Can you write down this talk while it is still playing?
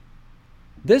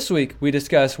This week, we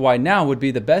discuss why now would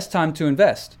be the best time to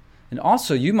invest. And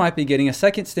also, you might be getting a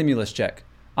second stimulus check.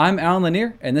 I'm Alan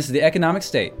Lanier, and this is The Economic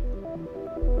State.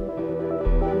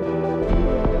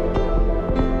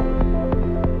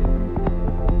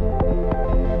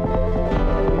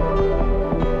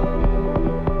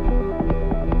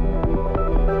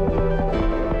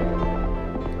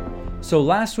 So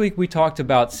last week, we talked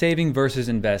about saving versus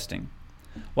investing.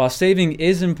 While saving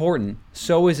is important,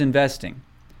 so is investing.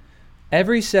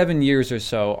 Every 7 years or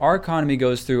so, our economy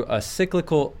goes through a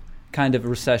cyclical kind of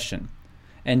recession.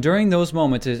 And during those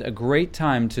moments is a great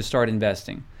time to start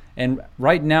investing. And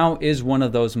right now is one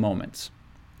of those moments.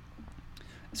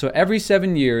 So every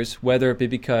 7 years, whether it be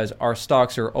because our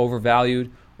stocks are overvalued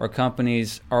or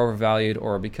companies are overvalued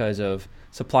or because of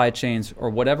supply chains or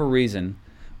whatever reason,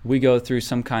 we go through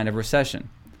some kind of recession.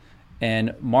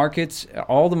 And markets,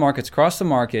 all the markets across the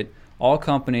market, all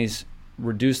companies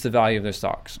reduce the value of their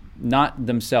stocks. Not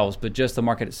themselves, but just the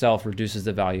market itself reduces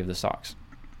the value of the stocks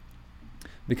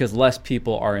because less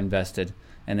people are invested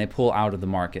and they pull out of the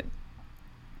market.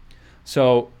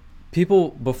 So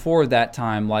people before that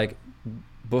time, like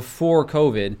before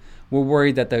COVID, were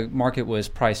worried that the market was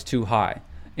priced too high.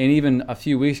 And even a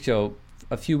few weeks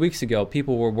ago,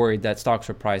 people were worried that stocks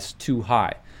were priced too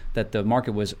high, that the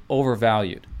market was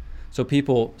overvalued. So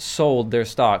people sold their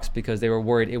stocks because they were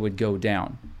worried it would go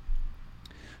down.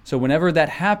 So whenever that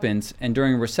happens, and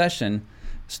during a recession,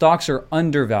 stocks are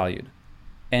undervalued.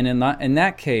 And in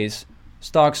that case,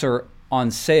 stocks are on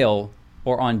sale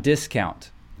or on discount.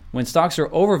 When stocks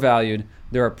are overvalued,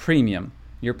 they're a premium.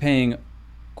 You're paying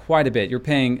quite a bit. You're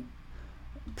paying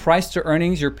price to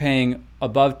earnings, you're paying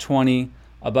above 20,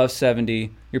 above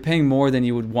 70. You're paying more than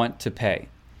you would want to pay.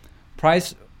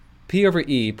 P over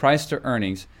E, price to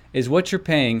earnings, is what you're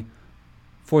paying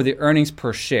for the earnings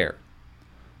per share.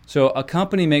 So a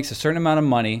company makes a certain amount of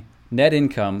money, net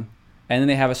income, and then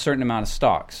they have a certain amount of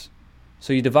stocks.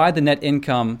 So you divide the net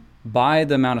income by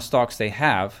the amount of stocks they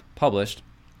have published,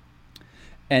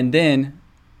 and then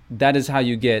that is how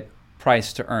you get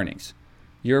price to earnings.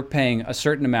 You're paying a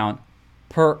certain amount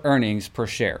per earnings per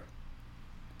share.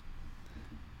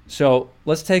 So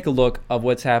let's take a look of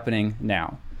what's happening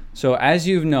now. So as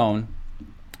you've known,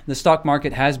 the stock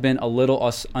market has been a little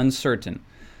uncertain.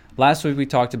 Last week we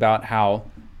talked about how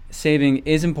saving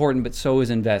is important, but so is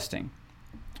investing.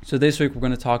 So this week we're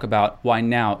going to talk about why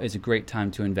now is a great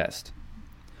time to invest.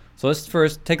 So let's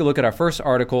first take a look at our first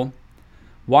article.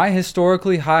 Why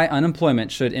historically high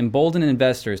unemployment should embolden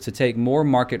investors to take more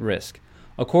market risk,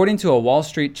 according to a Wall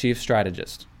Street chief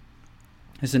strategist.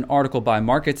 This is an article by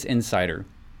Markets Insider.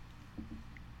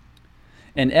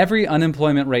 In every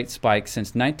unemployment rate spike since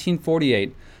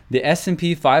 1948, the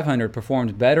S&P 500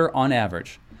 performed better on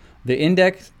average. The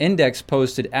index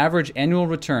posted average annual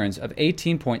returns of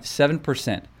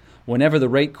 18.7% whenever the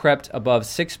rate crept above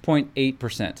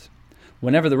 6.8%.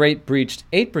 Whenever the rate breached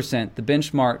 8%, the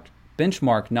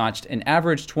benchmark notched an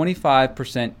average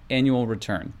 25% annual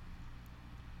return.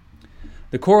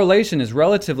 The correlation is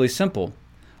relatively simple.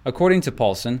 According to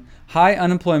Paulson, high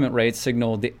unemployment rates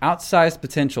signal the outsized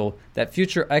potential that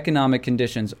future economic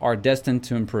conditions are destined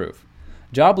to improve.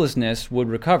 Joblessness would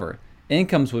recover,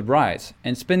 incomes would rise,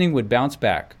 and spending would bounce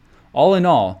back. All in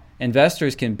all,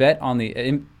 investors can bet on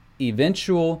the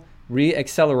eventual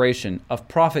re-acceleration of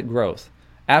profit growth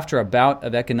after a bout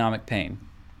of economic pain.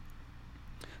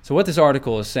 So what this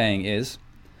article is saying is,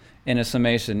 in a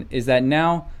summation, is that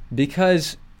now,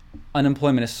 because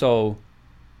unemployment is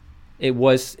it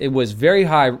was very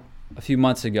high a few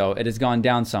months ago. It has gone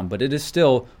down some, but it is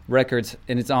still records,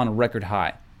 and it's on a record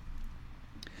high.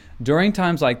 During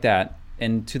times like that,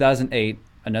 in 2008,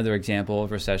 another example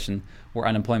of recession where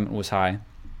unemployment was high,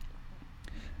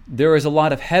 there is a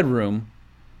lot of headroom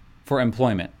for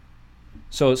employment.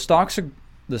 So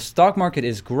the stock market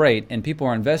is great, and people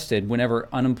are invested whenever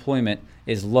unemployment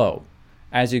is low.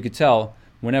 As you could tell,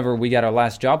 whenever we got our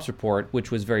last jobs report, which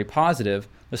was very positive,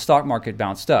 the stock market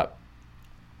bounced up.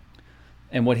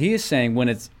 And what he is saying, when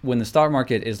the stock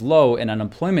market is low and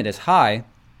unemployment is high,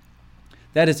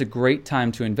 that is a great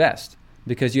time to invest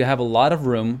because you have a lot of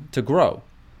room to grow.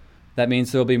 That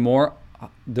means there'll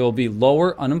be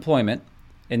lower unemployment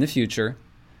in the future,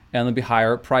 and there'll be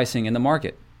higher pricing in the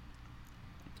market.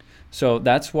 So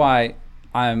that's why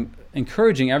I'm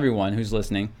encouraging everyone who's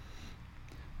listening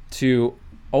to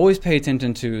always pay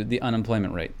attention to the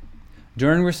unemployment rate.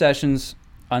 During recessions,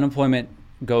 unemployment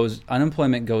goes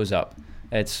up.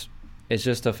 It's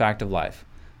just a fact of life.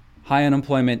 High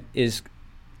unemployment is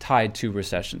tied to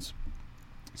recessions.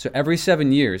 So every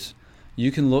 7 years, you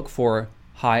can look for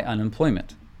high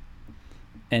unemployment.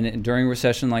 And during a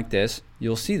recession like this,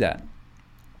 you'll see that.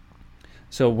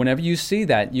 So whenever you see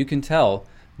that, you can tell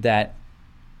that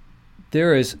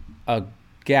there is a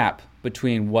gap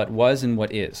between what was and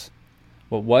what is.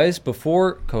 What was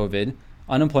before COVID,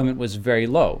 unemployment was very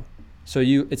low. So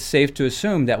it's safe to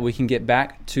assume that we can get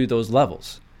back to those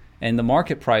levels. And the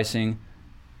market pricing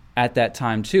at that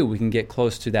time too, we can get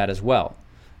close to that as well.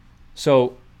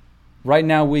 So right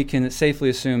now we can safely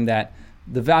assume that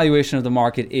the valuation of the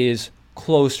market is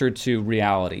closer to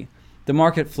reality. The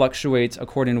market fluctuates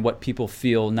according to what people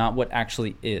feel, not what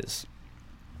actually is.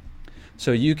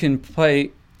 So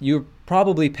you're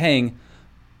probably paying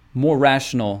more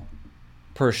rational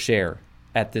per share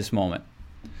at this moment.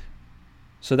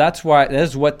 So that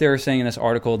is what they're saying in this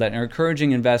article, that they're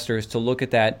encouraging investors to look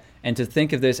at that and to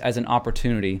think of this as an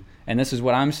opportunity. And this is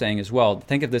what I'm saying as well.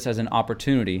 Think of this as an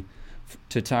opportunity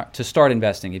to start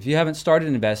investing. If you haven't started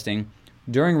investing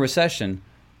during a recession,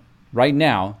 right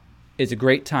now is a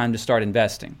great time to start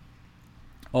investing.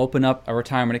 Open up a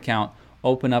retirement account,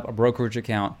 open up a brokerage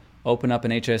account, open up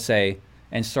an HSA,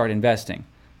 and start investing.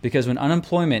 Because when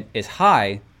unemployment is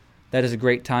high, that is a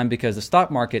great time because the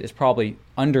stock market is probably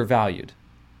undervalued.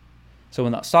 So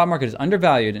when the stock market is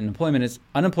undervalued and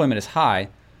unemployment is high,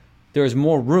 there is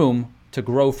more room to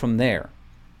grow from there.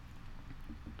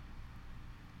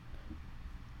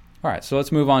 All right, so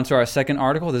let's move on to our second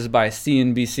article. This is by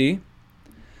CNBC.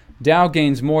 Dow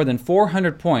gains more than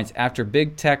 400 points after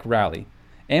big tech rally.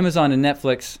 Amazon and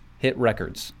Netflix hit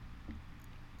records.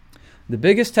 The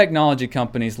biggest technology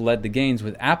companies led the gains,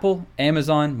 with Apple,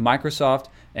 Amazon, Microsoft,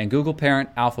 and Google parent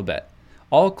Alphabet,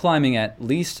 all climbing at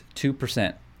least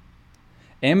 2%.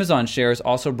 Amazon shares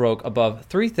also broke above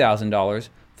 $3,000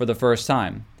 for the first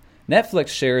time. Netflix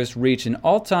shares reached an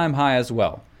all-time high as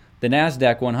well. The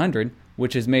Nasdaq 100,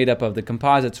 which is made up of the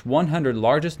composite's 100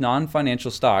 largest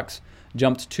non-financial stocks,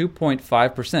 jumped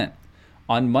 2.5%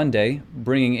 on Monday,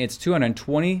 bringing its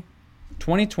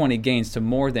 2020 gains to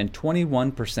more than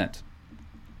 21%.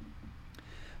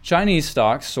 Chinese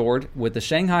stocks soared, with the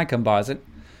Shanghai Composite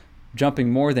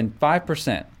jumping more than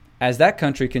 5% as that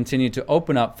country continued to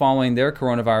open up following their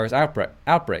coronavirus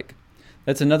outbreak.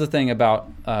 That's another thing about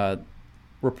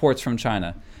reports from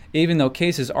China. Even though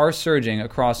cases are surging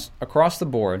across the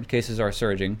board, cases are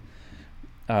surging.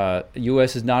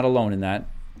 U.S. is not alone in that.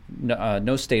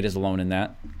 No state is alone in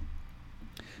that.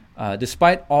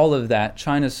 Despite all of that,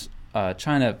 China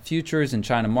futures and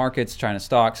China markets, China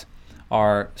stocks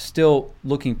are still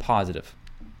looking positive,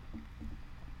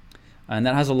 and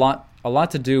that has a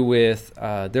lot to do with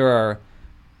there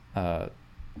are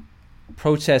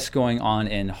protests going on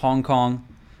in Hong Kong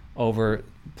over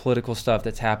political stuff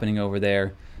that's happening over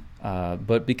there.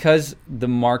 But because the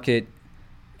market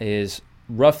is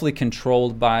roughly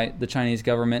controlled by the Chinese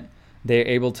government, they're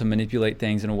able to manipulate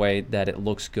things in a way that it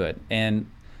looks good. And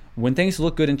when things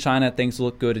look good in China, things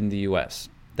look good in the U.S.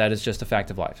 That is just a fact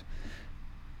of life.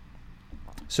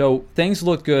 So things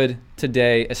look good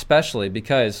today, especially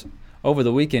because over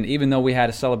the weekend, even though we had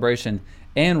a celebration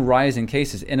and rise in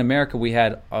cases, in America we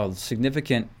had a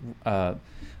significant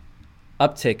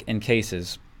uptick in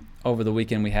cases. Over the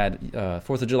weekend we had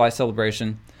 4th of July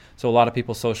celebration, so a lot of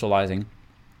people socializing,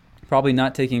 probably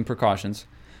not taking precautions,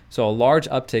 so a large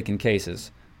uptick in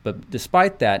cases. But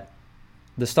despite that,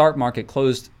 the stock market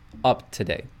closed up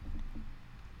today.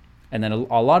 And then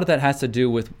a lot of that has to do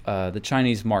with the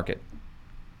Chinese market.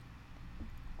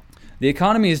 The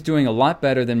economy is doing a lot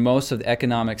better than most of the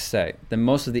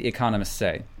economists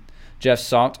say. Jeff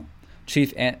Salt,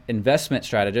 Chief Investment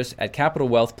Strategist at Capital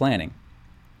Wealth Planning.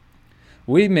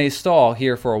 We may stall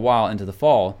here for a while into the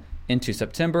fall, into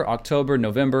September, October,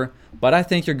 November, but I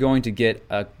think you're going to get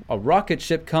a rocket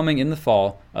ship coming in the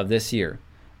fall of this year.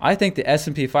 I think the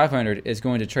S&P 500 is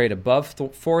going to trade above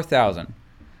 4,000.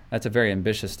 That's a very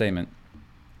ambitious statement.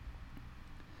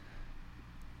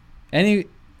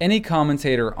 Any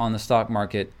commentator on the stock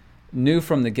market knew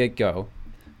from the get-go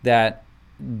that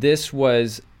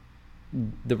the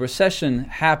recession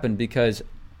happened because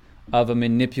of a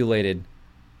manipulated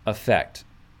effect,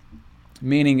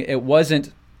 meaning it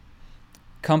wasn't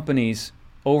companies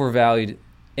overvalued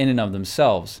in and of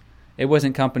themselves. It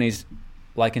wasn't companies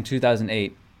like in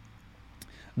 2008,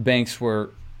 banks were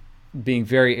being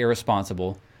very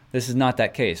irresponsible. This is not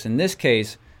that case. In this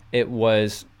case, it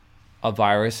was a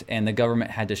virus and the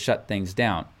government had to shut things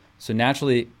down. So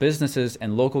naturally, businesses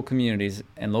and local communities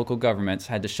and local governments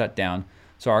had to shut down.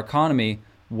 So our economy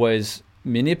was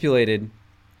manipulated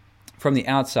from the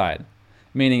outside,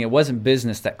 meaning it wasn't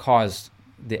business that caused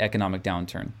the economic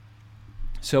downturn.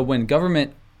 So when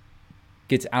government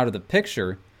gets out of the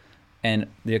picture and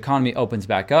the economy opens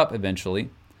back up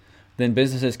eventually, then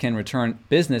business can return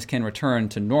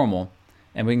to normal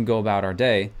and we can go about our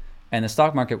day. and the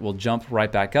stock market will jump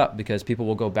right back up because people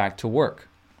will go back to work.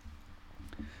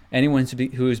 Anyone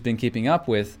who's been keeping up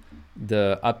with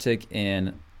the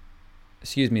the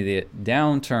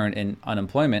downturn in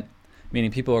unemployment,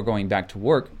 meaning people are going back to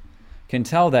work, can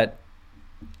tell that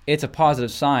it's a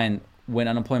positive sign when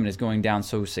unemployment is going down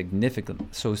so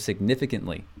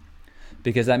significantly,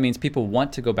 because that means people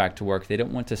want to go back to work. They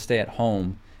don't want to stay at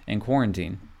home and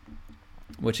quarantine,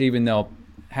 which, even though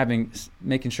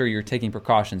making sure you're taking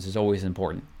precautions is always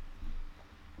important.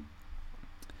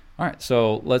 All right,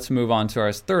 so let's move on to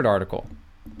our third article.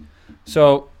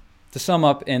 So to sum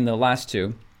up in the last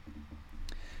two,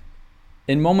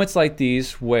 in moments like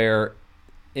these where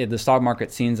the stock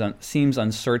market seems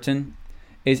uncertain,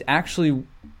 is actually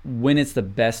when it's the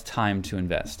best time to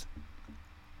invest.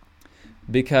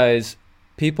 Because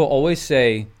people always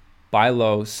say buy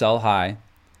low, sell high,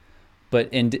 but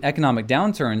in economic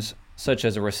downturns, such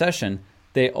as a recession,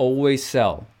 they always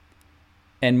sell.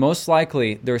 And most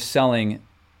likely they're selling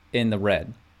in the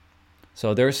red.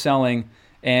 So they're selling,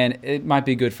 and it might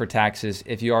be good for taxes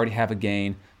if you already have a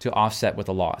gain to offset with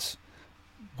a loss.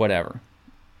 Whatever.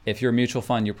 If you're a mutual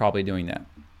fund, you're probably doing that.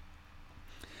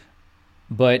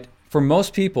 But for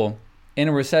most people in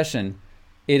a recession,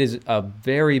 it is a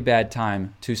very bad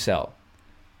time to sell.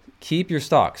 Keep your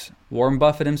stocks. Warren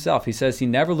Buffett himself, he says he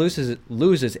never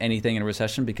loses anything in a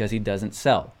recession because he doesn't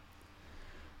sell.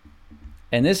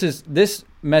 And this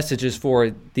message is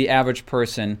for the average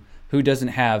person who doesn't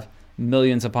have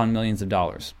millions upon millions of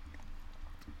dollars.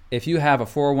 If you have a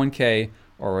 401k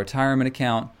or a retirement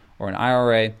account or an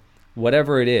IRA,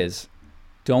 whatever it is,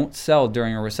 don't sell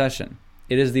during a recession.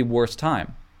 It is the worst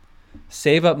time.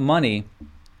 Save up money,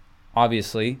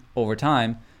 obviously, over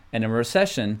time, and in a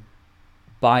recession,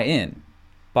 buy in.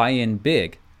 Buy in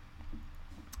big.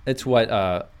 It's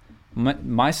what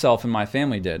myself and my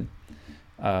family did.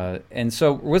 And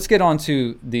so let's get on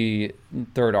to the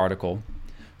third article.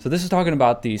 So this is talking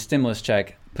about the stimulus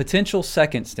check, potential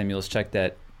second stimulus check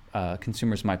that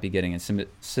consumers might be getting and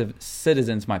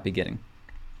citizens might be getting.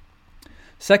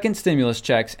 Second stimulus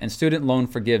checks and student loan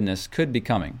forgiveness could be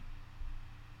coming.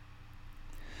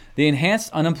 The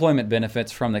enhanced unemployment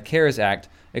benefits from the CARES Act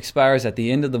expires at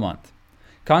the end of the month.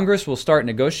 Congress will start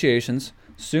negotiations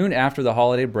soon after the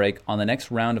holiday break on the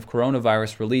next round of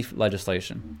coronavirus relief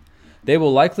legislation. They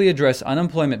will likely address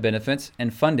unemployment benefits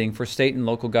and funding for state and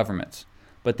local governments,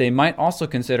 but they might also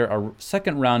consider a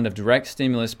second round of direct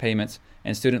stimulus payments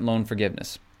and student loan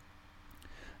forgiveness.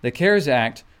 The CARES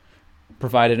Act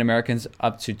provided Americans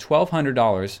up to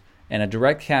 $1,200 and a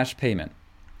direct cash payment,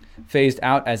 phased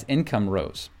out as income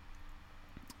rose.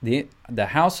 The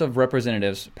House of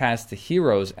Representatives passed the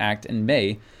HEROES Act in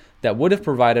May that would have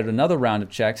provided another round of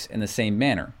checks in the same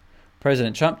manner.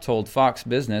 President Trump told Fox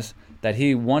Business that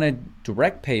he wanted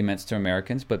direct payments to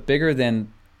Americans, but bigger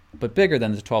than the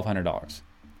 $1,200.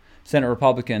 Senate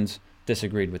Republicans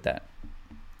disagreed with that.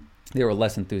 They were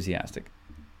less enthusiastic.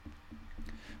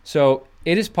 So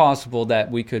it is possible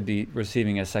that we could be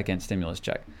receiving a second stimulus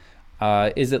check.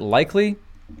 Is it likely?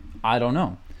 I don't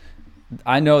know.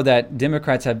 I know that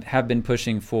Democrats have been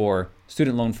pushing for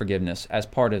student loan forgiveness as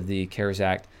part of the CARES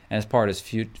Act and as part of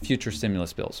future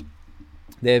stimulus bills.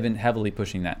 They have been heavily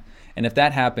pushing that. And if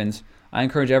that happens, I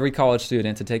encourage every college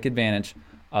student to take advantage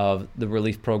of the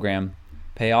relief program,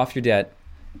 pay off your debt,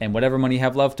 and whatever money you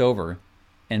have left over,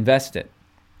 invest it.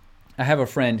 I have a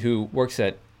friend who works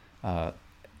at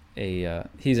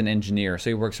he's an engineer, so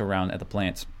he works around at the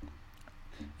plants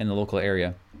in the local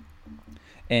area.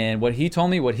 And what he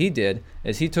told me, what he did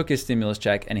is he took his stimulus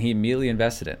check and he immediately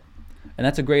invested it. And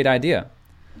that's a great idea.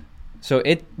 So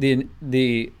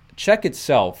the check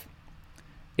itself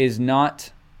is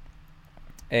not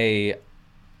a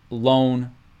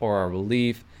loan or a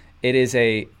relief. It is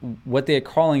what they are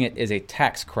calling it is a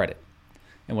tax credit.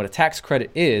 And what a tax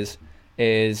credit is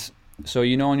so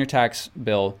you know on your tax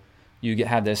bill you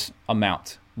have this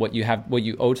amount, what you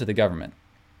owe to the government.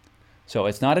 So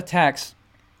it's not a tax.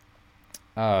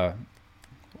 I'm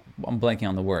blanking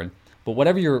on the word, but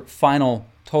whatever your final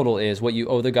total is, what you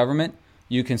owe the government,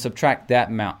 you can subtract that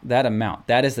amount.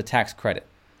 That is the tax credit.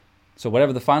 So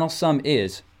whatever the final sum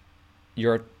is,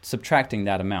 you're subtracting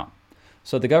that amount.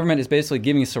 So the government is basically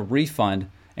giving us a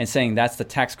refund and saying that's the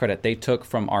tax credit they took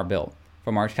from our bill,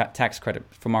 from our tax credit,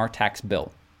 from our tax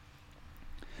bill.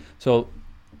 So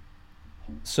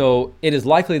it is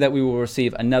likely that we will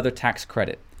receive another tax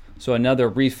credit, so another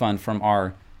refund from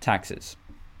our taxes.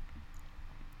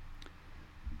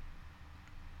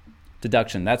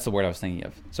 Deduction, that's the word I was thinking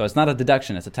of. So it's not a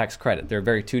deduction, it's a tax credit.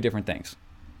 They're two different things.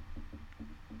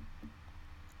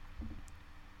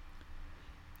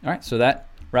 All right, so that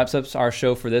wraps up our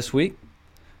show for this week.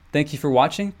 Thank you for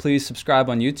watching. Please subscribe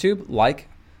on YouTube, like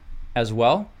as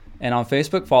well. And on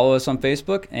Facebook, follow us on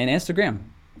Facebook and Instagram.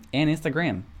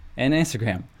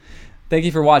 Thank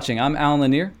you for watching. I'm Alan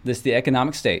Lanier. This is The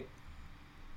Economic State.